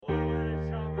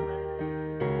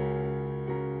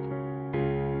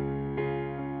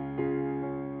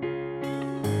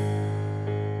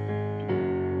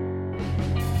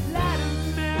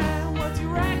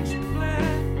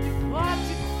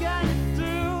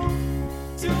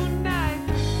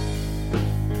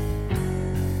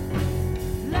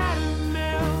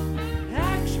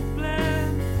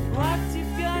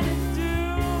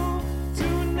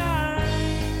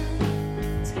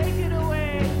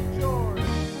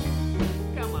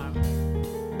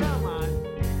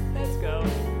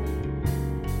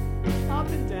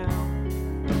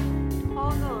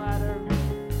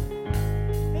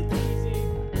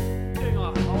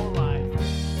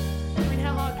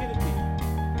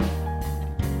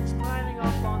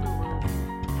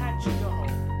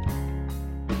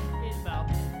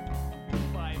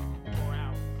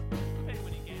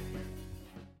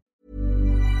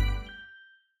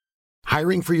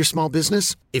Hiring for your small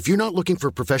business? If you're not looking for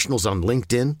professionals on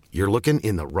LinkedIn, you're looking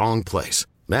in the wrong place.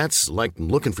 That's like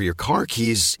looking for your car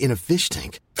keys in a fish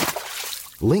tank.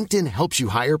 LinkedIn helps you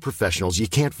hire professionals you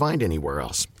can't find anywhere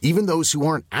else, even those who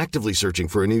aren't actively searching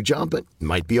for a new job but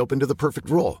might be open to the perfect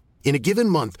role. In a given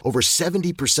month, over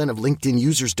 70% of LinkedIn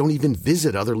users don't even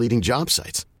visit other leading job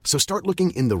sites. So start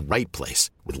looking in the right place.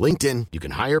 With LinkedIn, you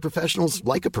can hire professionals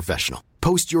like a professional.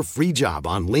 Post your free job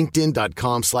on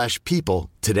linkedin.com/people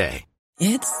today.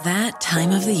 It's that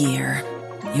time of the year.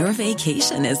 Your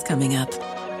vacation is coming up.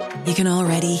 You can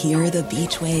already hear the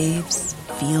beach waves,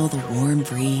 feel the warm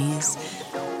breeze,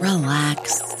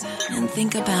 relax, and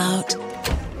think about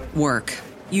work.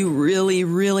 You really,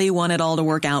 really want it all to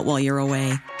work out while you're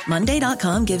away.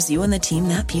 Monday.com gives you and the team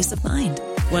that peace of mind.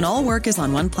 When all work is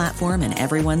on one platform and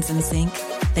everyone's in sync,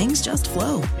 things just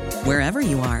flow. Wherever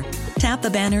you are, tap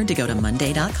the banner to go to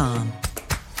Monday.com.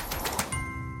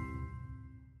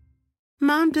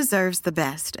 Mom deserves the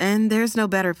best, and there's no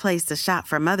better place to shop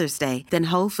for Mother's Day than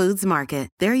Whole Foods Market.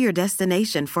 They're your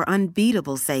destination for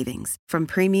unbeatable savings, from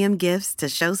premium gifts to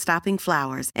show-stopping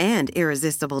flowers and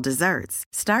irresistible desserts.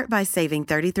 Start by saving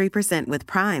 33% with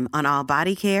Prime on all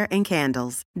body care and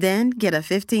candles. Then get a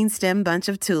 15-stem bunch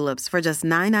of tulips for just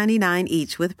 $9.99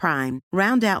 each with Prime.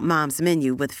 Round out Mom's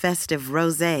menu with festive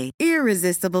rosé,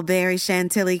 irresistible berry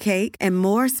chantilly cake, and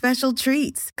more special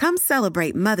treats. Come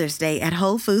celebrate Mother's Day at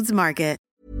Whole Foods Market.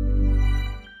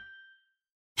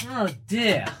 Oh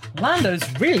dear, Lando's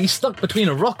really stuck between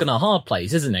a rock and a hard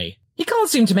place, isn't he? He can't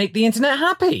seem to make the internet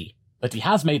happy, but he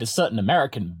has made a certain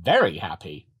American very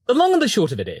happy. The long and the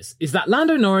short of it is that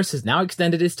Lando Norris has now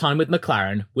extended his time with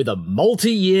McLaren with a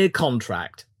multi-year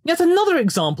contract. Yet another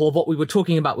example of what we were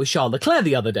talking about with Charles Leclerc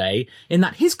the other day, in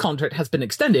that his contract has been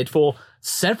extended for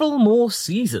several more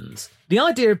seasons. The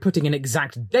idea of putting an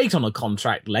exact date on a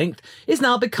contract length is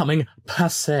now becoming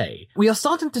passé. We are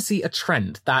starting to see a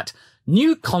trend that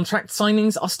new contract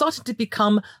signings are starting to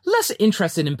become less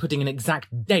interested in putting an exact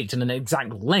date and an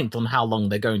exact length on how long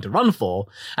they're going to run for,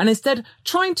 and instead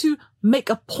trying to make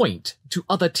a point to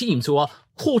other teams who are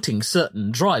courting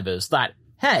certain drivers that,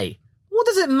 hey, what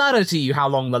does it matter to you how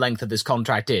long the length of this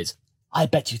contract is? I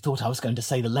bet you thought I was going to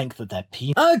say the length of their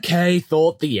penis. Okay,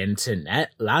 thought the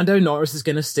internet. Lando Norris is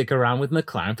going to stick around with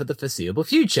McLaren for the foreseeable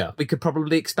future. We could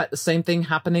probably expect the same thing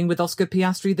happening with Oscar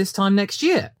Piastri this time next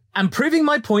year. And proving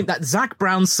my point that Zach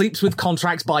Brown sleeps with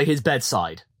contracts by his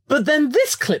bedside. But then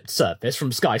this clip surfaced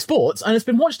from Sky Sports, and it's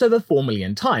been watched over 4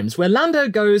 million times, where Lando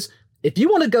goes, if you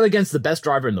want to go against the best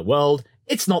driver in the world,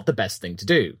 it's not the best thing to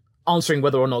do. Answering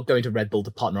whether or not going to Red Bull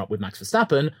to partner up with Max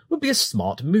Verstappen would be a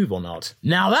smart move or not.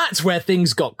 Now that's where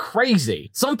things got crazy.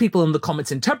 Some people in the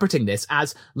comments interpreting this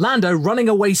as Lando running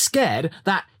away scared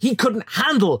that he couldn't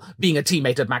handle being a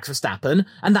teammate of Max Verstappen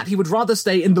and that he would rather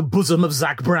stay in the bosom of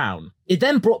Zach Brown. It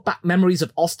then brought back memories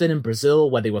of Austin and Brazil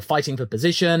where they were fighting for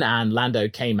position and Lando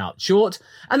came out short,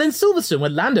 and then Silverstone where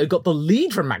Lando got the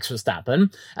lead from Max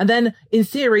Verstappen and then, in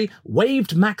theory,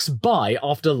 waved Max by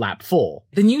after lap 4.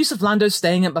 The news of Lando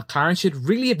staying at McLaren should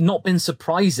really have not been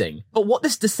surprising, but what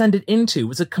this descended into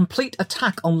was a complete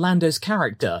attack on Lando's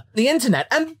character. The internet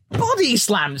and body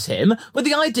slams him with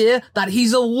the idea that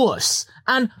he's a wuss,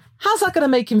 and how's that going to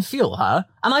make him feel, huh?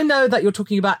 And I know that you're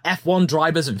talking about F1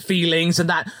 drivers and feelings and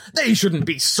that they shouldn't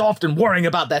be soft and worrying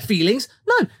about their feelings.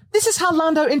 No, this is how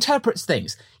Lando interprets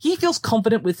things. He feels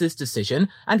confident with this decision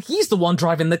and he's the one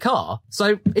driving the car.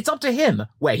 So it's up to him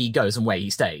where he goes and where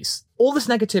he stays. All this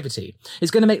negativity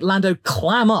is going to make Lando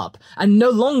clam up and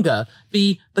no longer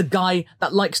be the guy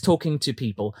that likes talking to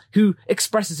people, who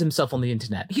expresses himself on the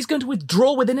internet. He's going to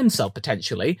withdraw within himself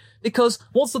potentially, because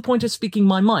what's the point of speaking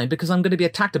my mind, because I'm going to be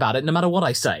attacked about it no matter what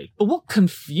I say. But what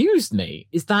confused me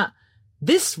is that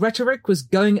this rhetoric was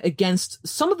going against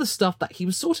some of the stuff that he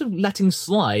was sort of letting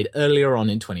slide earlier on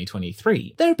in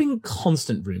 2023. There have been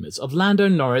constant rumours of Lando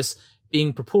Norris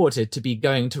being purported to be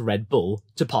going to Red Bull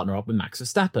to partner up with Max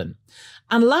Verstappen.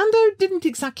 And Lando didn't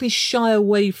exactly shy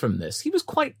away from this. He was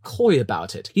quite coy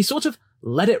about it. He sort of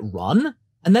let it run,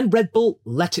 and then Red Bull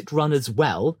let it run as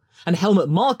well, and Helmut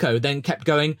Marko then kept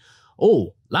going,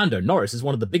 oh, Lando Norris is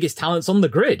one of the biggest talents on the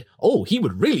grid. Oh, he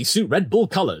would really suit Red Bull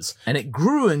colours. And it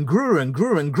grew and grew and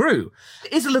grew and grew.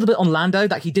 It is a little bit on Lando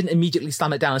that he didn't immediately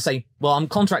slam it down and say, well, I'm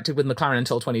contracted with McLaren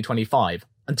until 2025.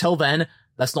 Until then,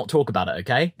 let's not talk about it,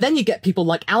 okay? Then you get people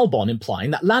like Albon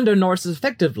implying that Lando Norris has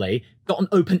effectively got an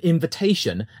open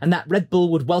invitation and that Red Bull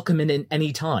would welcome him in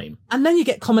any time. And then you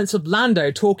get comments of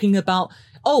Lando talking about,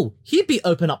 oh, he'd be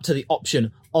open up to the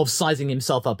option of sizing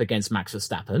himself up against Max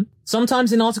Verstappen.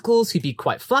 Sometimes in articles, he'd be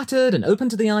quite flattered and open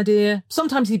to the idea.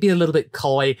 Sometimes he'd be a little bit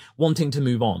coy, wanting to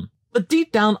move on. But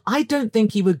deep down, I don't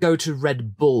think he would go to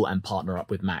Red Bull and partner up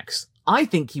with Max. I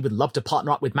think he would love to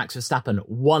partner up with Max Verstappen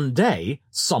one day,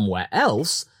 somewhere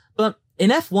else, but in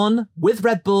F1, with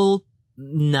Red Bull,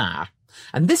 nah.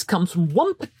 And this comes from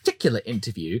one particular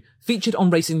interview featured on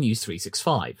Racing News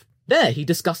 365. There, he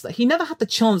discussed that he never had the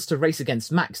chance to race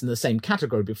against Max in the same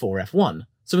category before F1,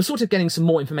 so we're sort of getting some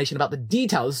more information about the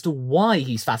details as to why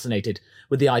he's fascinated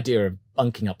with the idea of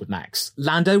bunking up with Max.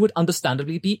 Lando would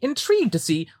understandably be intrigued to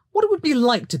see what it would be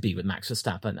like to be with Max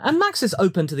Verstappen, and Max is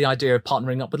open to the idea of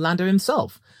partnering up with Lando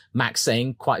himself. Max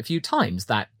saying quite a few times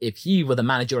that if he were the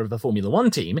manager of the Formula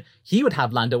One team, he would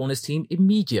have Lando on his team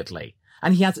immediately.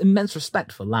 And he has immense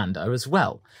respect for Lando as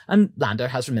well. And Lando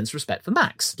has immense respect for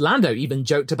Max. Lando even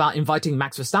joked about inviting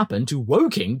Max Verstappen to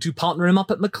Woking to partner him up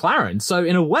at McLaren. So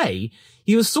in a way,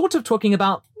 he was sort of talking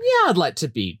about, yeah, I'd like to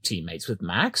be teammates with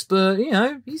Max, but,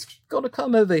 he's got to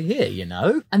come over here.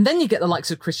 And then you get the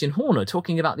likes of Christian Horner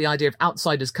talking about the idea of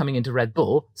outsiders coming into Red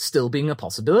Bull still being a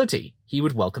possibility. He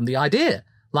would welcome the idea.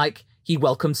 Like, he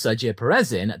welcomed Sergio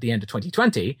Perez in at the end of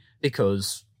 2020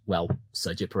 because, well,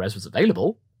 Sergio Perez was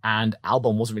available. And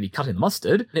Albon wasn't really cutting the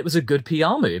mustard. It was a good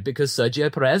PR move because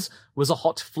Sergio Perez was a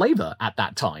hot flavour at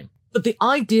that time. But the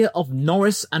idea of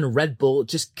Norris and Red Bull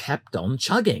just kept on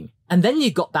chugging. And then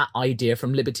you got that idea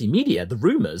from Liberty Media, the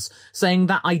rumours, saying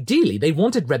that ideally they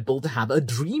wanted Red Bull to have a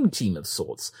dream team of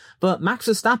sorts, but Max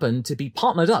Verstappen to be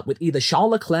partnered up with either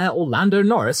Charles Leclerc or Lando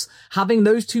Norris. Having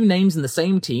those two names in the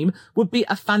same team would be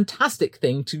a fantastic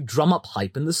thing to drum up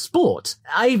hype in the sport.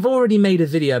 I've already made a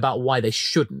video about why they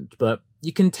shouldn't, but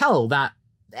you can tell that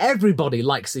everybody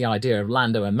likes the idea of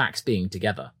Lando and Max being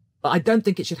together. But I don't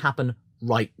think it should happen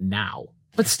right now.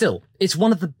 But still, it's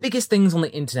one of the biggest things on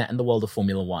the internet in the world of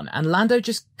Formula One, and Lando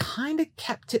just kind of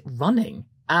kept it running,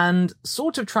 and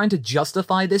sort of trying to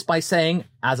justify this by saying,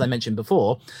 as I mentioned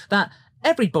before, that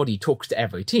everybody talks to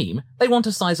every team. They want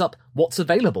to size up what's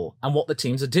available and what the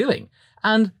teams are doing,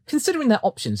 and considering their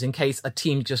options in case a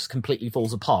team just completely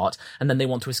falls apart and then they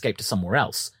want to escape to somewhere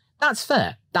else. That's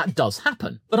fair. That does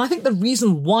happen. But I think the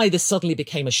reason why this suddenly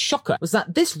became a shocker was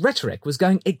that this rhetoric was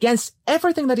going against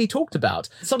everything that he talked about.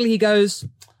 Suddenly he goes,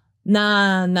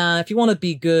 nah, if you want to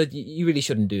be good, you really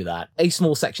shouldn't do that. A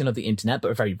small section of the internet,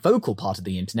 but a very vocal part of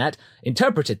the internet,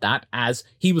 interpreted that as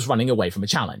he was running away from a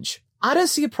challenge. I don't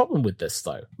see a problem with this,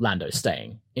 though, Lando's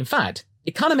staying. In fact,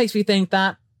 it kind of makes me think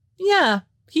that, yeah,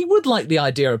 he would like the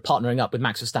idea of partnering up with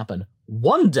Max Verstappen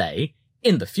one day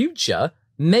in the future,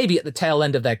 maybe at the tail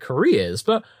end of their careers,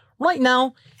 but right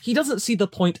now, he doesn't see the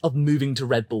point of moving to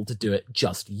Red Bull to do it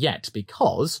just yet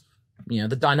because, the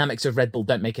dynamics of Red Bull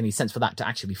don't make any sense for that to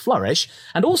actually flourish.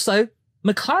 And also,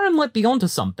 McLaren might be onto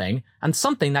something, and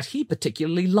something that he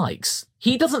particularly likes.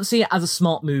 He doesn't see it as a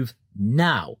smart move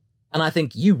now. And I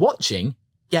think you watching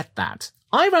get that.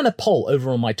 I ran a poll over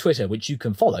on my Twitter, which you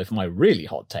can follow for my really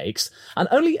hot takes, and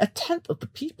only 1/10 of the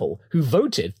people who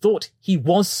voted thought he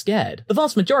was scared, the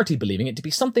vast majority believing it to be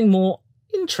something more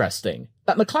interesting,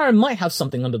 that McLaren might have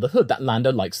something under the hood that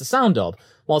Lando likes the sound of,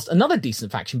 whilst another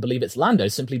decent faction believe it's Lando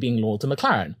simply being loyal to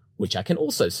McLaren, which I can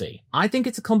also see. I think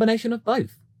it's a combination of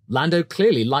both. Lando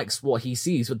clearly likes what he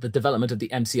sees with the development of the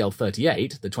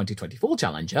MCL38, the 2024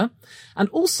 Challenger, and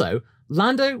also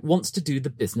Lando wants to do the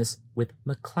business with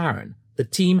McLaren, the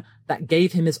team that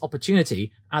gave him his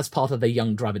opportunity as part of their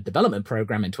young driver development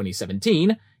program in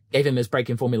 2017, gave him his break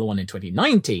in Formula One in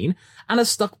 2019, and has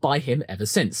stuck by him ever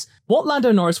since. What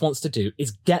Lando Norris wants to do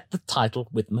is get the title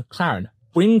with McLaren,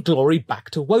 bring glory back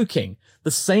to Woking.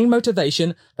 The same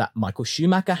motivation that Michael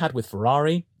Schumacher had with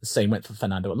Ferrari, the same went for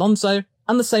Fernando Alonso,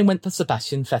 and the same went for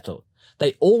Sebastian Vettel.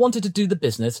 They all wanted to do the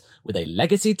business with a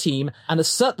legacy team and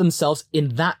assert themselves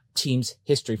in that team's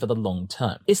history for the long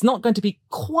term. It's not going to be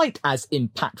quite as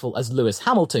impactful as Lewis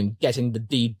Hamilton getting the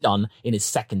deed done in his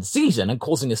second season and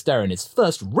causing a stir in his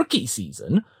first rookie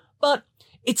season, but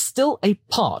it's still a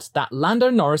part that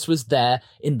Lando Norris was there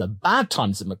in the bad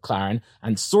times at McLaren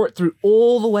and saw it through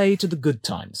all the way to the good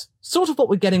times. Sort of what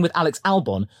we're getting with Alex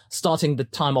Albon, starting the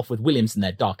time off with Williams in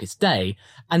their darkest day,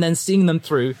 and then seeing them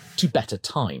through to better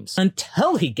times.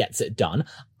 Until he gets it done,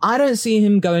 I don't see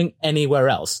him going anywhere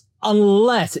else,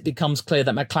 unless it becomes clear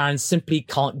that McLaren simply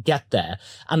can't get there,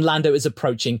 and Lando is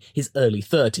approaching his early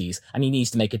 30s, and he needs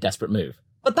to make a desperate move.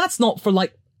 But that's not for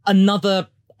another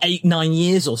 8-9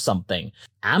 years or something.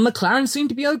 And McLaren seem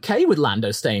to be okay with Lando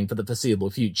staying for the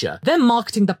foreseeable future. They're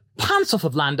marketing the pants off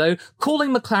of Lando,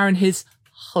 calling McLaren his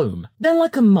home. They're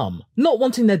like a mum, not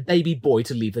wanting their baby boy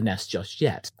to leave the nest just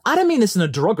yet. I don't mean this in a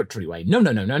derogatory way.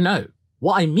 No.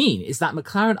 What I mean is that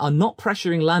McLaren are not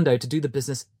pressuring Lando to do the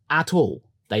business at all.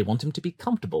 They want him to be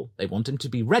comfortable. They want him to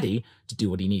be ready to do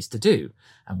what he needs to do.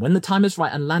 And when the time is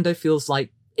right and Lando feels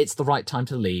like it's the right time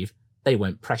to leave, they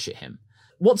won't pressure him.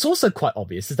 What's also quite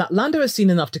obvious is that Lando has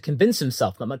seen enough to convince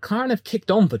himself that McLaren have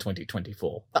kicked on for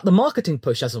 2024, that the marketing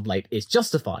push as of late is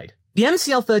justified. The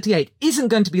MCL 38 isn't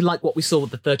going to be like what we saw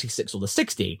with the 36 or the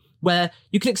 60, where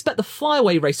you can expect the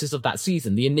flyaway races of that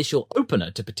season, the initial opener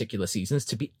to particular seasons,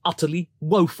 to be utterly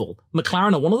woeful.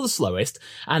 McLaren are one of the slowest,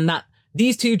 and that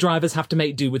these two drivers have to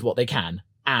make do with what they can,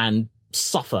 and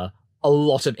suffer a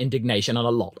lot of indignation and a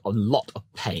lot of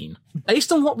pain.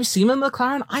 Based on what we've seen with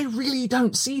McLaren, I really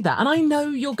don't see that. And I know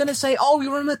you're going to say, oh,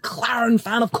 you're a McLaren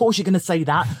fan. Of course you're going to say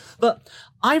that. But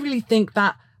I really think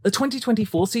that the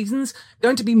 2024 season's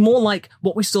going to be more like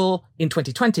what we saw in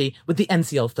 2020 with the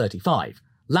NCL 35.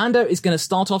 Lando is going to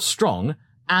start off strong,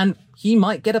 and he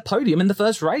might get a podium in the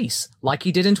first race, like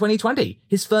he did in 2020,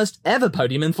 his first ever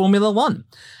podium in Formula One.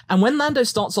 And when Lando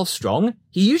starts off strong,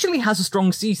 he usually has a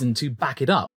strong season to back it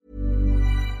up.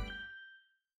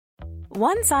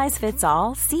 One size fits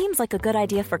all seems like a good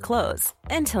idea for clothes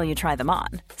until you try them on.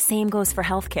 Same goes for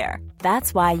healthcare.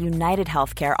 That's why United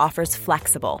Healthcare offers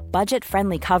flexible,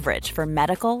 budget-friendly coverage for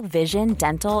medical, vision,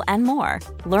 dental, and more.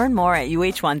 Learn more at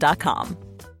uh1.com.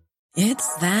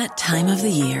 It's that time of the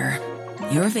year.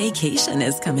 Your vacation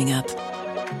is coming up.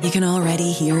 You can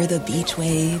already hear the beach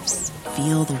waves,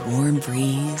 feel the warm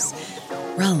breeze,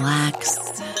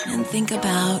 relax, and think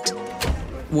about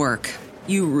work.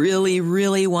 You really,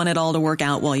 really want it all to work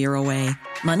out while you're away.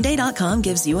 Monday.com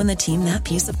gives you and the team that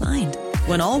peace of mind.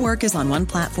 When all work is on one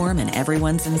platform and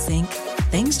everyone's in sync,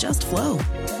 things just flow.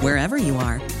 Wherever you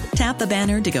are, tap the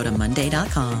banner to go to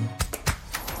Monday.com.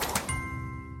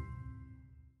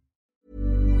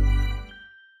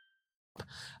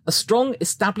 A strong,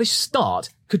 established start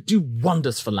could do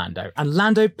wonders for Lando, and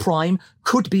Lando Prime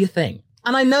could be a thing.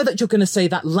 And I know that you're going to say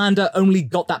that Lando only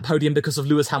got that podium because of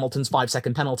Lewis Hamilton's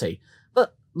 5-second penalty.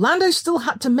 But Lando still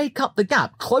had to make up the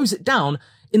gap, close it down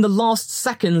in the last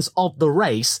seconds of the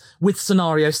race with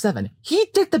Scenario 7. He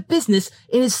did the business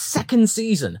in his second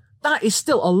season. That is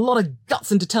still a lot of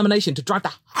guts and determination to drive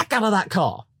the heck out of that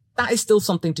car. That is still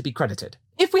something to be credited.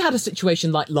 If we had a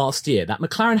situation like last year, that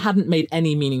McLaren hadn't made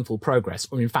any meaningful progress,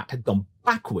 or in fact had gone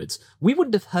backwards, we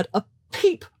wouldn't have heard a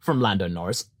peep from Lando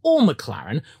Norris or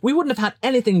McLaren. We wouldn't have had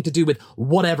anything to do with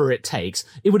whatever it takes.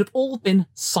 It would have all been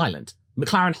silent.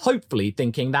 McLaren hopefully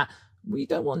thinking that we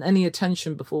don't want any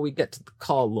attention before we get to the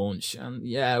car launch, and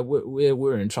yeah,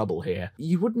 we're in trouble here.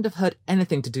 You wouldn't have heard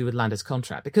anything to do with Lando's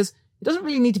contract, because it doesn't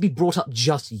really need to be brought up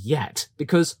just yet,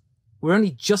 because we're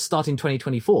only just starting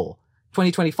 2024.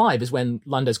 2025 is when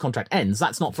Lando's contract ends.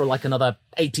 That's not for like another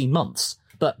 18 months.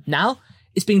 But now,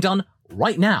 it's being done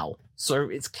right now. So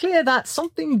it's clear that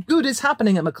something good is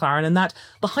happening at McLaren, and that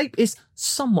the hype is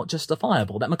somewhat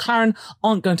justifiable, that McLaren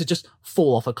aren't going to just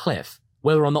fall off a cliff.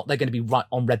 Whether or not they're going to be right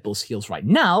on Red Bull's heels right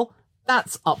now,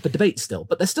 that's up for debate still.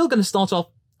 But they're still going to start off,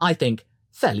 I think,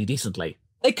 fairly decently.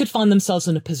 They could find themselves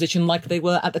in a position like they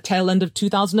were at the tail end of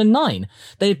 2009.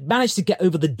 They managed to get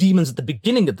over the demons at the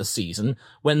beginning of the season,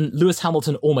 when Lewis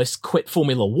Hamilton almost quit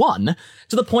Formula One,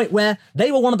 to the point where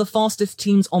they were one of the fastest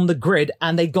teams on the grid,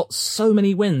 and they got so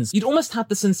many wins. You'd almost have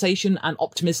the sensation and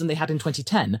optimism they had in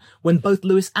 2010, when both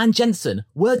Lewis and Jensen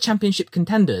were championship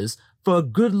contenders for a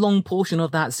good long portion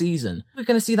of that season. We're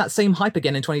going to see that same hype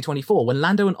again in 2024, when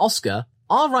Lando and Oscar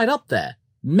are right up there.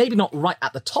 Maybe not right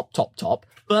at the top,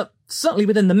 but certainly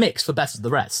within the mix for best of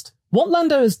the rest. What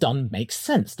Lando has done makes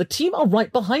sense. The team are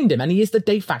right behind him, and he is the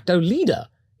de facto leader,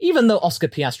 even though Oscar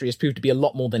Piastri has proved to be a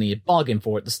lot more than he had bargained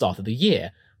for at the start of the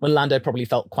year, when Lando probably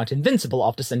felt quite invincible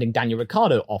after sending Daniel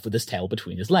Ricciardo off with his tail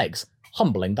between his legs,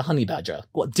 humbling the honey badger.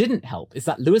 What didn't help is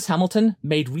that Lewis Hamilton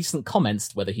made recent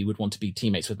comments whether he would want to be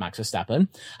teammates with Max Verstappen,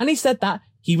 and he said that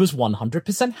he was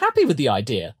 100% happy with the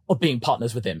idea of being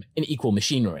partners with him in equal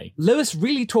machinery. Lewis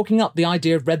really talking up the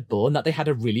idea of Red Bull, and that they had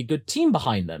a really good team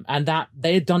behind them, and that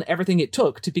they had done everything it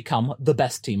took to become the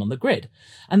best team on the grid,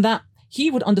 and that he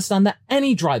would understand that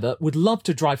any driver would love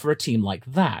to drive for a team like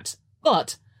that.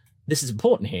 But this is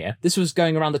important here. This was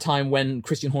going around the time when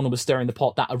Christian Horner was stirring the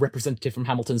pot that a representative from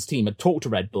Hamilton's team had talked to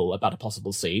Red Bull about a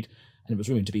possible seed, and it was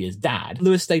rumored to be his dad.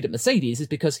 Lewis stayed at Mercedes is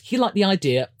because he liked the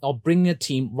idea of bringing a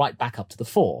team right back up to the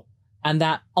fore, and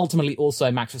that ultimately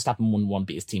also Max Verstappen wouldn't want to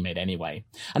be his teammate anyway.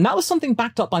 And that was something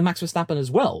backed up by Max Verstappen as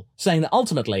well, saying that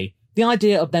ultimately the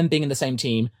idea of them being in the same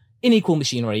team in equal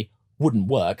machinery wouldn't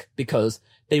work, because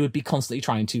they would be constantly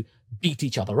trying to beat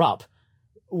each other up,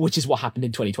 which is what happened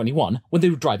in 2021 when they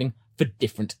were driving for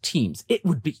different teams. It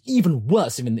would be even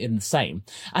worse even in the same.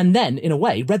 And then, in a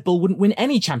way, Red Bull wouldn't win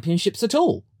any championships at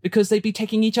all. because they'd be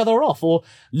taking each other off or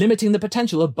limiting the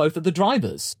potential of both of the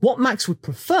drivers. What Max would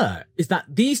prefer is that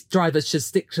these drivers should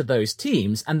stick to those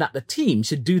teams and that the team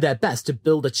should do their best to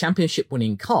build a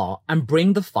championship-winning car and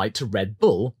bring the fight to Red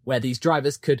Bull, where these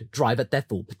drivers could drive at their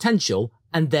full potential,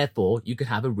 and therefore you could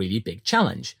have a really big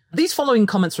challenge. These following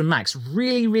comments from Max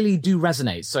really do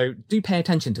resonate, so do pay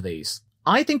attention to these.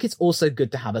 I think it's also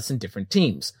good to have us in different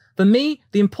teams. For me,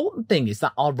 the important thing is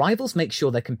that our rivals make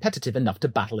sure they're competitive enough to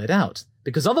battle it out,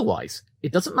 because otherwise,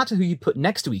 it doesn't matter who you put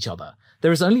next to each other,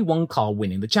 there is only one car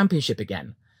winning the championship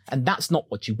again, and that's not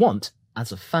what you want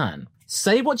as a fan.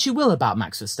 Say what you will about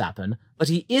Max Verstappen, but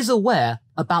he is aware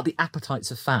about the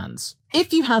appetites of fans.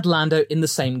 If you had Lando in the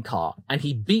same car and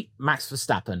he beat Max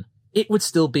Verstappen, it would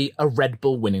still be a Red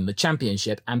Bull winning the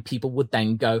championship, and people would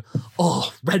then go,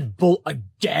 oh, Red Bull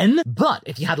again? But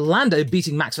if you had Lando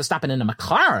beating Max Verstappen in a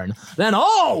McLaren, then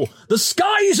oh, the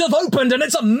skies have opened and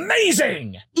it's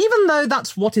amazing! Even though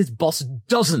that's what his boss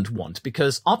doesn't want,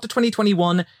 because after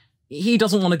 2021, he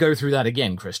doesn't want to go through that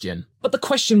again, Christian. But the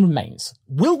question remains,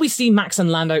 will we see Max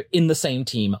and Lando in the same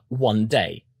team one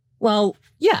day? Well,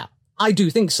 yeah, I do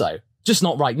think so. Just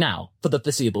not right now, for the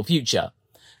foreseeable future.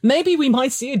 Maybe we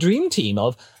might see a dream team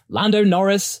of Lando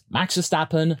Norris, Max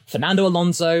Verstappen, Fernando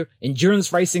Alonso,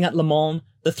 endurance racing at Le Mans,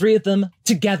 the three of them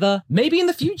together. Maybe in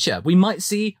the future, we might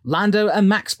see Lando and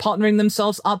Max partnering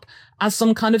themselves up as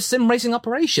some kind of sim racing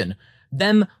operation.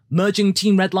 Them merging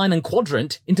Team Redline and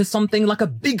Quadrant into something like a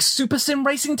big super sim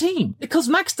racing team. Because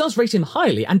Max does rate him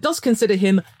highly and does consider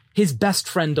him his best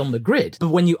friend on the grid. But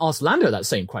when you ask Lando that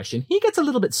same question, he gets a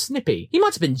little bit snippy. He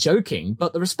might have been joking,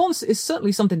 but the response is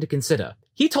certainly something to consider.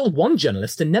 He told one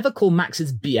journalist to never call Max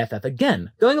his BFF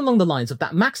again, going along the lines of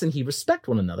that Max and he respect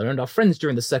one another and are friends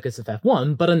during the circuits of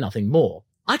F1, but are nothing more.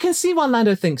 I can see why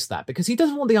Lando thinks that, because he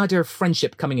doesn't want the idea of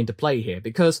friendship coming into play here,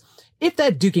 because if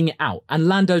they're duking it out and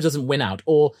Lando doesn't win out,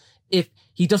 or if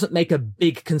he doesn't make a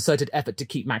big concerted effort to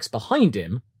keep Max behind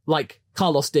him, like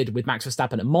Carlos did with Max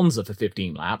Verstappen at Monza for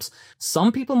 15 laps,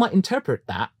 some people might interpret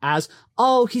that as,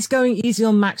 oh, he's going easy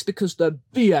on Max because they're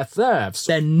BFFs.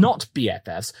 They're not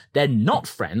BFFs, they're not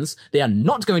friends, they are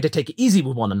not going to take it easy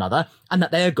with one another, and that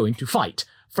they are going to fight.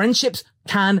 Friendships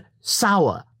can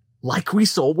sour, like we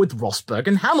saw with Rosberg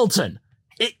and Hamilton.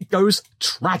 It goes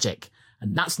tragic,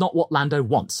 and that's not what Lando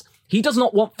wants. He does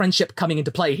not want friendship coming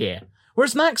into play here.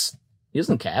 Whereas Max, he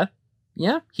doesn't care.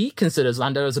 Yeah, he considers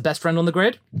Lando as a best friend on the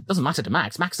grid. Doesn't matter to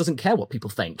Max. Max doesn't care what people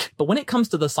think. But when it comes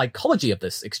to the psychology of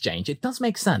this exchange, it does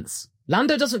make sense.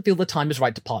 Lando doesn't feel the time is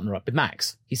right to partner up with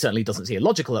Max. He certainly doesn't see it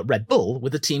logical at Red Bull,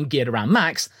 with the team geared around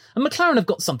Max, and McLaren have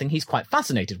got something he's quite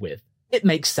fascinated with. It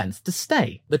makes sense to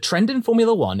stay. The trend in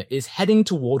Formula One is heading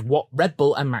toward what Red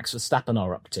Bull and Max Verstappen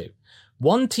are up to.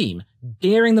 One team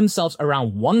gearing themselves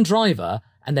around one driver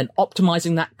and then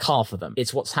optimizing that car for them.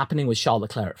 It's what's happening with Charles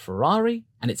Leclerc at Ferrari,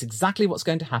 and it's exactly what's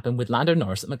going to happen with Lando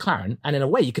Norris at McLaren, and in a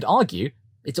way you could argue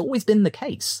it's always been the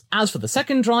case. As for the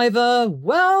second driver,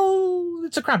 well,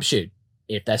 it's a crapshoot.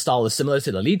 If their style is similar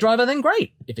to the lead driver, then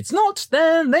great. If it's not,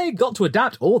 then they've got to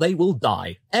adapt or they will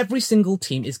die. Every single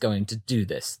team is going to do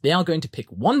this. They are going to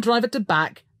pick one driver to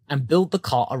back and build the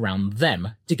car around them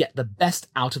to get the best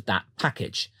out of that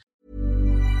package.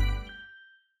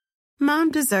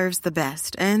 Mom deserves the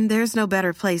best, and there's no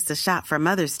better place to shop for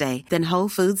Mother's Day than Whole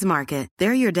Foods Market.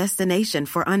 They're your destination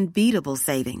for unbeatable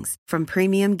savings, from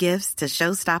premium gifts to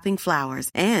show-stopping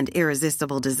flowers and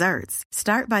irresistible desserts.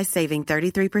 Start by saving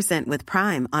 33% with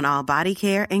Prime on all body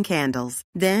care and candles.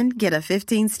 Then get a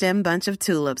 15-stem bunch of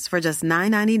tulips for just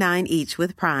 $9.99 each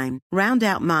with Prime. Round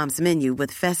out Mom's menu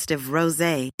with festive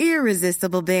rosé,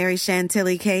 irresistible berry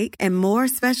chantilly cake, and more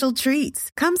special treats.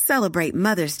 Come celebrate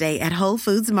Mother's Day at Whole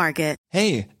Foods Market.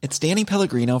 Hey, it's Danny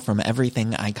Pellegrino from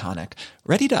Everything Iconic.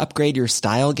 Ready to upgrade your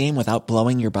style game without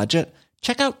blowing your budget?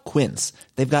 Check out Quince.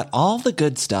 They've got all the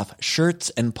good stuff,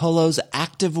 shirts and polos,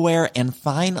 activewear, and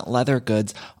fine leather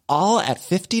goods, all at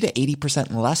 50 to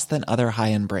 80% less than other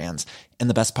high-end brands. And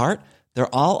the best part?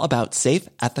 They're all about safe,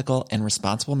 ethical, and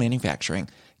responsible manufacturing.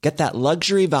 Get that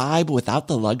luxury vibe without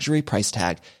the luxury price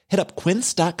tag. Hit up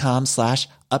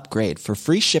quince.com/upgrade for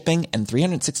free shipping and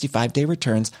 365-day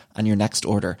returns on your next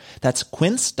order. That's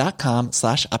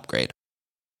quince.com/upgrade.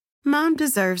 Mom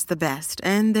deserves the best,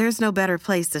 and there's no better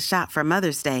place to shop for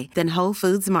Mother's Day than Whole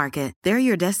Foods Market. They're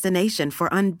your destination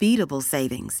for unbeatable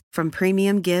savings, from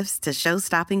premium gifts to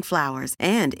show-stopping flowers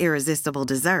and irresistible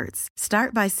desserts.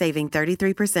 Start by saving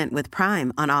 33% with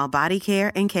Prime on all body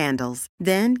care and candles.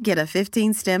 Then get a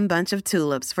 15-stem bunch of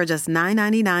tulips for just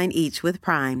 $9.99 each with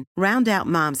Prime. Round out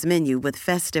Mom's menu with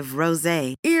festive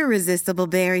rosé, irresistible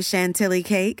berry chantilly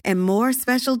cake, and more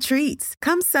special treats.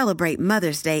 Come celebrate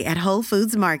Mother's Day at Whole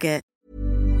Foods Market.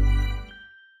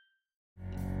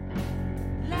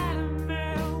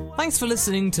 Thanks for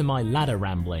listening to my ladder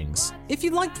ramblings. If you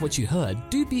liked what you heard,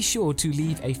 do be sure to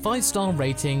leave a 5-star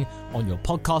rating on your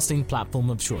podcasting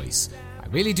platform of choice. I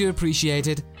really do appreciate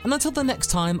it, and until the next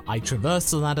time I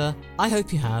traverse the ladder, I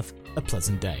hope you have a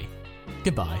pleasant day.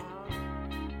 Goodbye.